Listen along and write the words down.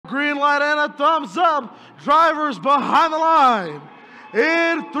green light and a thumbs up. Drivers behind the line.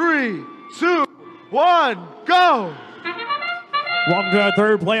 In 3, 2, 1, go! Welcome to our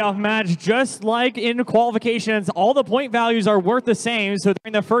third playoff match. Just like in qualifications, all the point values are worth the same. So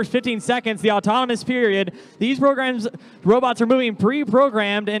during the first 15 seconds, the autonomous period, these robots are moving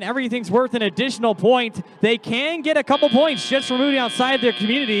pre-programmed, and everything's worth an additional point. They can get a couple points just for moving outside their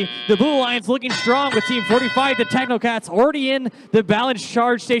community. The Blue Alliance looking strong with Team 45. The Technocats already in the balanced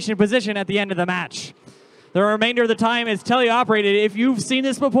charge station position at the end of the match. The remainder of the time is teleoperated. If you've seen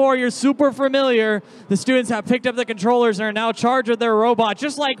this before, you're super familiar. The students have picked up the controllers and are now charged with their robot,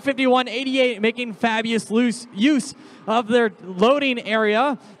 just like 5188, making fabulous use of their loading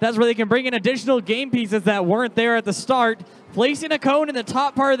area. That's where they can bring in additional game pieces that weren't there at the start. Placing a cone in the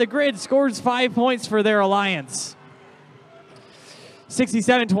top part of the grid scores 5 points for their alliance.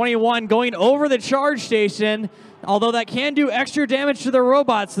 67-21 going over the charge station. Although that can do extra damage to the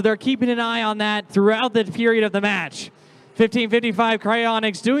robots, so they're keeping an eye on that throughout the period of the match. 1555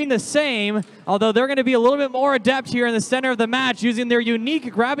 Cryonics doing the same, although they're going to be a little bit more adept here in the center of the match, using their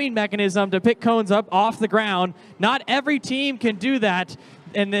unique grabbing mechanism to pick cones up off the ground. Not every team can do that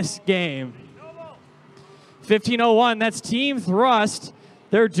in this game. 1501, that's Team Thrust.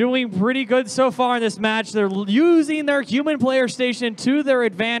 They're doing pretty good so far in this match. They're using their human player station to their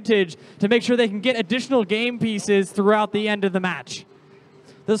advantage to make sure they can get additional game pieces throughout the end of the match.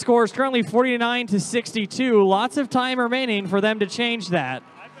 The score is currently 49-62. Lots of time remaining for them to change that.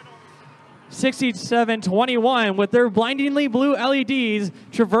 67-21 with their blindingly blue LEDs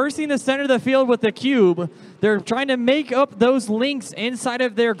traversing the center of the field with the cube. They're trying to make up those links inside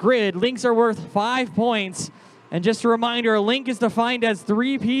of their grid. Links are worth 5 points. And just a reminder, a link is defined as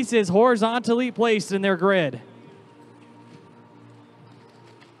 3 pieces horizontally placed in their grid.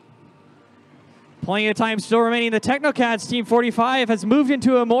 Plenty of time still remaining. The Technocats Team 45 has moved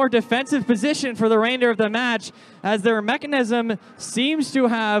into a more defensive position for the remainder of the match, as their mechanism seems to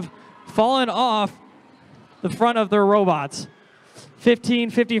have fallen off the front of their robots.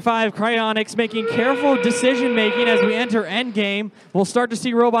 1555 Cryonics making careful decision making as we enter endgame. We'll start to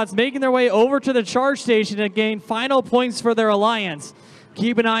see robots making their way over to the charge station to gain final points for their alliance.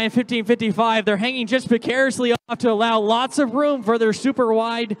 Keep an eye on 1555. They're hanging just precariously off to allow lots of room for their super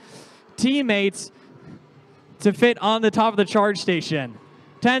wide teammates to fit on the top of the charge station.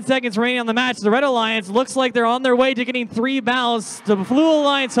 10 seconds remaining on the match. The Red Alliance looks like they're on their way to getting 3 balls. The Blue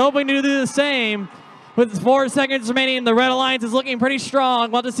Alliance hoping to do the same. With 4 seconds remaining, the Red Alliance is looking pretty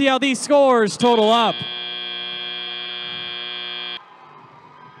strong. We'll have to see how these scores total up.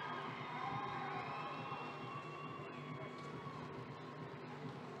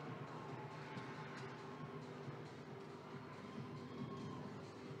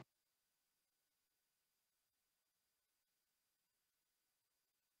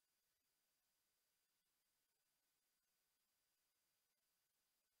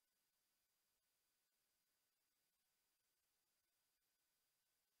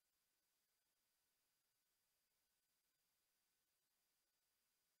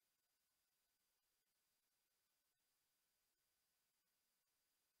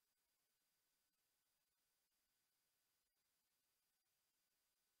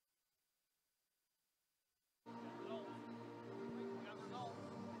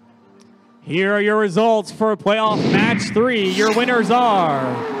 Here are your results for playoff match 3. Your winners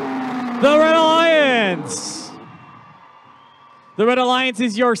are the Red Alliance. The Red Alliance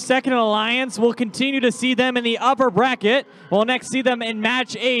is your second alliance. We'll continue to see them in the upper bracket. We'll next see them in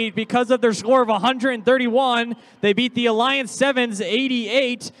match 8 because of their score of 131. They beat the Alliance 7's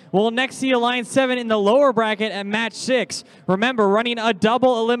 88. We'll next see Alliance 7 in the lower bracket at match 6. Remember, running a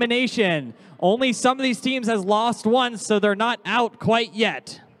double elimination. Only some of these teams has lost once, so they're not out quite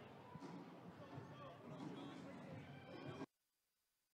yet.